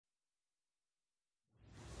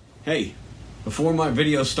Hey, before my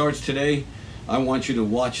video starts today, I want you to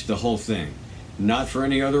watch the whole thing. Not for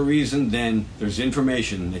any other reason than there's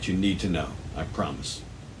information that you need to know, I promise.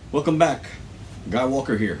 Welcome back, Guy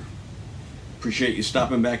Walker here. Appreciate you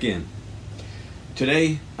stopping back in.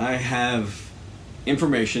 Today I have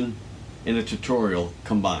information and a tutorial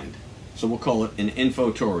combined. So we'll call it an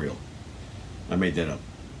infotorial. I made that up.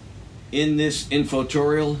 In this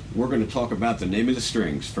infotorial, we're going to talk about the name of the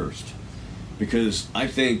strings first. Because I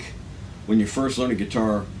think when you first learn a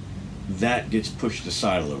guitar, that gets pushed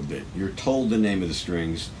aside a little bit. You're told the name of the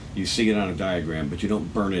strings, you see it on a diagram, but you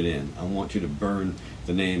don't burn it in. I want you to burn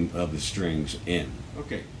the name of the strings in.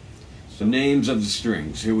 Okay, so names of the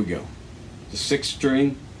strings, here we go. The sixth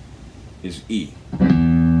string is E.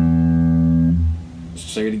 Let's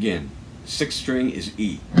say it again. Sixth string is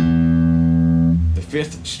E. The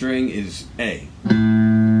fifth string is A.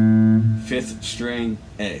 Fifth string,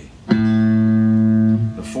 A.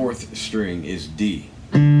 The fourth string is D.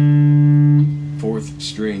 Fourth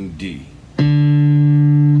string, D.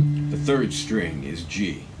 The third string is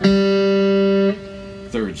G.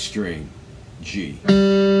 Third string, G.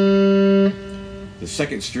 The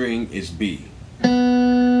second string is B.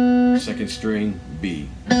 Second string, B.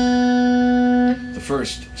 The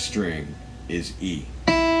first string is E.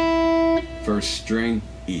 First string,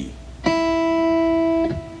 E.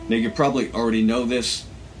 Now you probably already know this,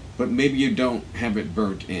 but maybe you don't have it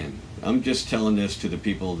burnt in. I'm just telling this to the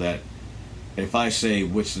people that if I say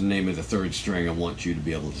what's the name of the third string, I want you to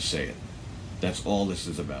be able to say it. That's all this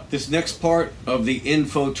is about. This next part of the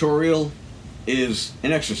infotorial is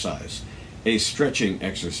an exercise, a stretching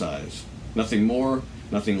exercise. Nothing more,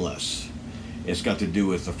 nothing less. It's got to do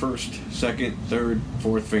with the first, second, third,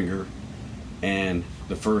 fourth finger, and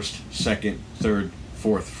the first, second, third,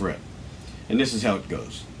 fourth fret. And this is how it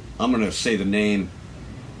goes. I'm going to say the name,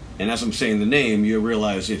 and as I'm saying the name, you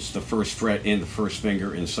realize it's the first fret in the first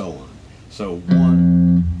finger and so on. So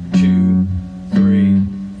 1, 2, 3,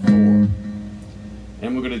 4.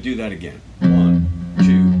 And we're going to do that again. 1,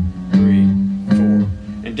 2, 3, 4.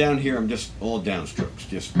 And down here I'm just all downstrokes.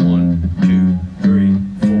 Just 1, 2, 3,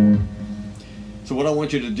 4. So what I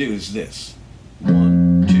want you to do is this.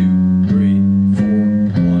 1, 2, 3, 4.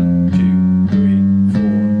 1, 2, 3, 4.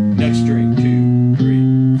 Next string, 2,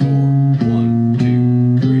 3, 4. 1, 2,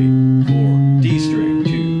 3, 4. D string,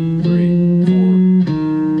 2, 3, 4.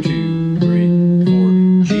 2, 3, 4.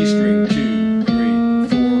 G string, 2, 3,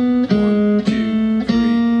 4. 1, 2,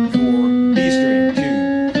 3, 4. B string, 2,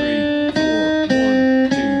 3, 4. 1,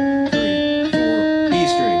 2, 3, 4. E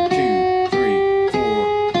string, 2, 3,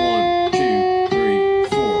 4. 1, 2, 3,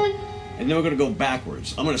 4. And then we're going to go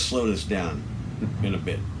backwards. I'm going to slow this down in a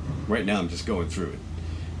bit. Right now I'm just going through it.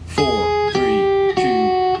 4, 3,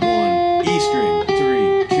 2, 1. E string, 3,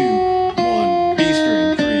 2, 1. B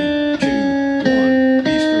string, 3, 2, 1. B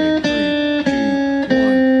string, 3, 2,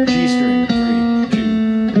 1. G string, 3, 2,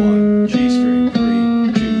 1. G string,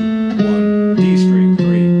 3, 2, 1. D string,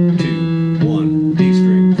 3, 2, 1. D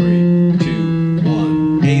string, 3,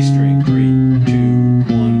 2,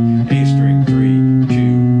 1. A string, 3, 2, 1. A string, 3,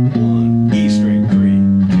 2, 1. E string, 3,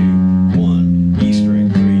 2, 1. E string,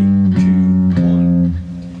 3, 2, 1.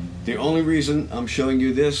 The only reason I'm showing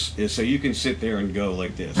you this is so you can sit there and go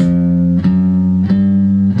like this.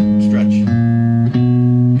 Stretch.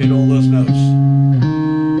 Hit all those notes.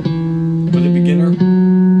 For the beginner,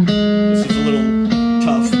 this is a little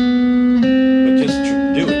tough, but just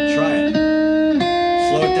do it. Try it.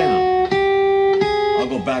 Slow it down. I'll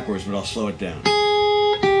go backwards, but I'll slow it down.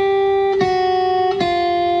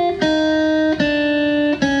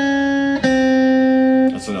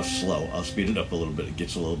 That's enough slow. I'll speed it up a little bit. It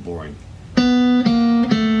gets a little boring.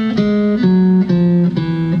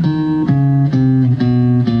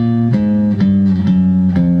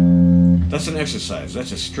 That's an exercise.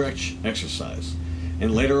 That's a stretch exercise.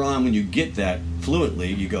 And later on, when you get that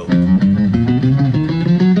fluently, you go.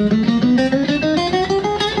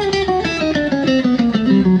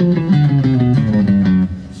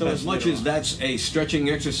 So as much as that's a stretching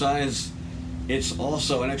exercise, it's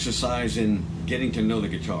also an exercise in getting to know the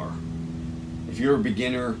guitar. If you're a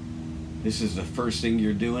beginner, this is the first thing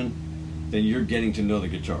you're doing, then you're getting to know the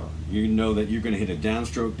guitar. You know that you're going to hit a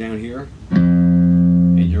downstroke down here,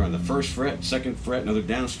 and you're on the first fret, second fret, another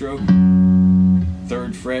downstroke,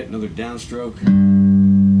 third fret, another downstroke,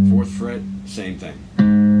 fourth fret, same thing.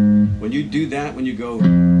 When you do that, when you go,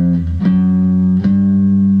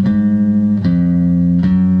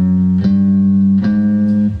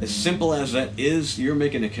 as simple as that is, you're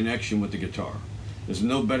making a connection with the guitar. There's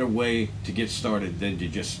no better way to get started than to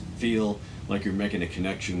just feel like you're making a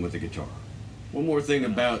connection with the guitar. One more thing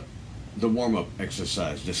about the warm-up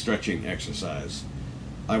exercise, the stretching exercise.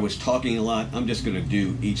 I was talking a lot. I'm just going to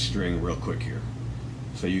do each string real quick here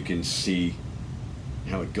so you can see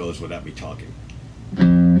how it goes without me talking.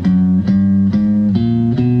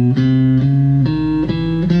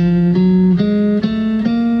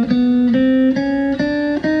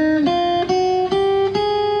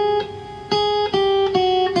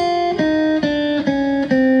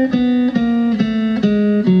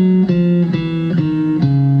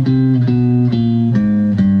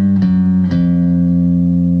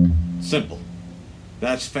 Simple.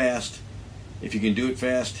 That's fast. If you can do it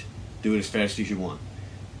fast, do it as fast as you want.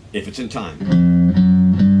 If it's in time.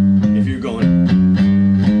 If you're going,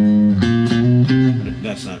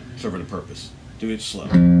 that's not serving a purpose. Do it slow.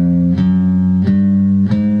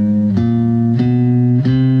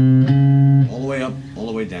 All the way up, all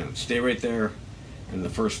the way down. Stay right there in the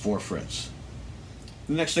first 4 frets.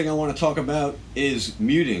 The next thing I want to talk about is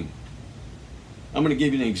muting. I'm going to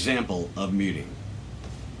give you an example of muting,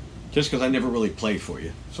 just because I never really played for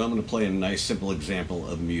you. So I'm going to play a nice simple example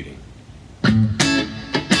of muting.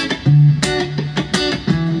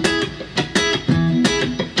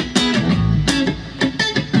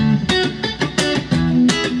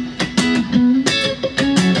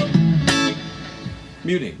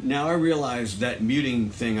 Muting. Now I realize that muting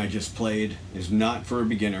thing I just played is not for a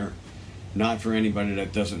beginner, not for anybody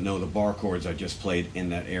that doesn't know the bar chords I just played in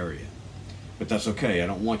that area. But that's okay. I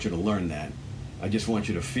don't want you to learn that. I just want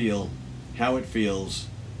you to feel how it feels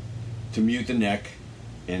to mute the neck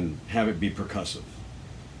and have it be percussive.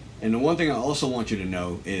 And the one thing I also want you to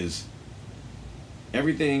know is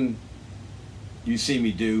everything you see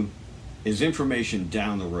me do is information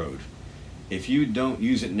down the road. If you don't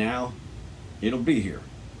use it now, it'll be here.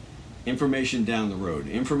 Information down the road.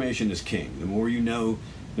 Information is king. The more you know,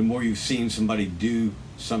 the more you've seen somebody do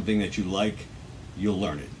something that you like, you'll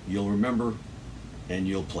learn it. You'll remember and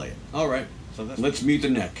you'll play it. All right. So let's mute the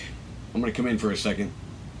neck. I'm going to come in for a second.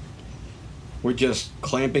 We're just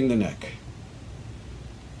clamping the neck.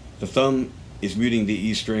 The thumb is muting the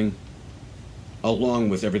E string, along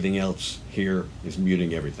with everything else here is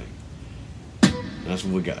muting everything. That's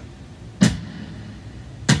what we got.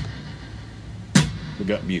 We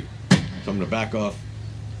got mute. So I'm going to back off.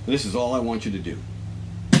 This is all I want you to do.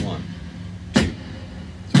 1, 2,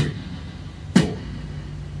 3, 4.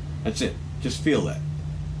 That's it. Just feel that.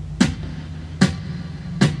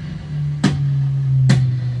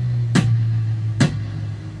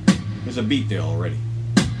 There's a beat there already.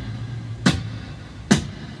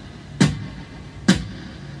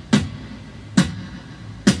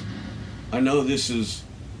 I know this is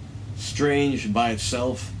strange by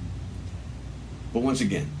itself, but once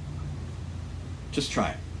again, just try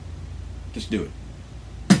it. Just do it.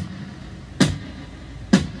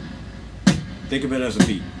 Think of it as a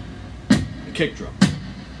beat, a kick drum.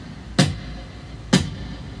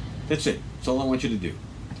 That's it. That's all I want you to do.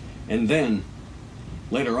 And then,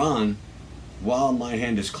 later on, while my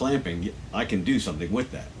hand is clamping, I can do something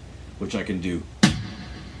with that, which I can do.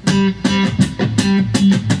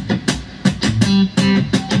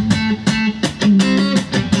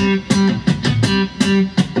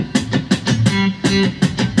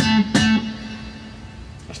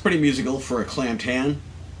 That's pretty musical for a clamped hand,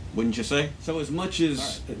 wouldn't you say? So as much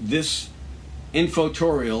as this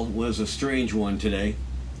infotutorial was a strange one today,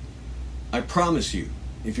 I promise you,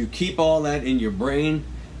 if you keep all that in your brain,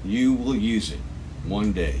 you will use it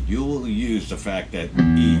one day. You will use the fact that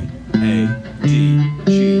E, A, D,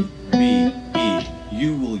 G, B, E.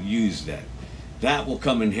 You will use that. That will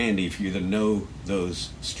come in handy for you to know those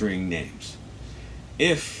string names.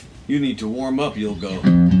 If you need to warm up, you'll go.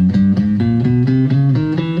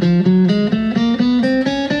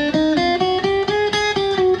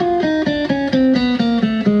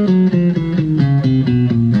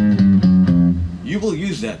 You will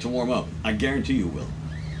use that to warm up. I guarantee you will.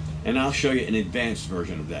 And I'll show you an advanced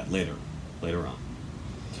version of that later on.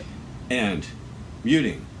 And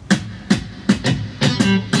muting.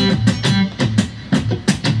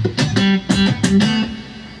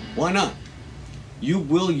 Why not? You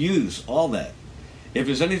will use all that. If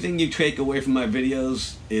there's anything you take away from my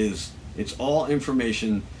videos, it's all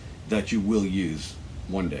information that you will use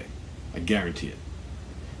one day. I guarantee it.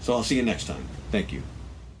 So I'll see you next time. Thank you.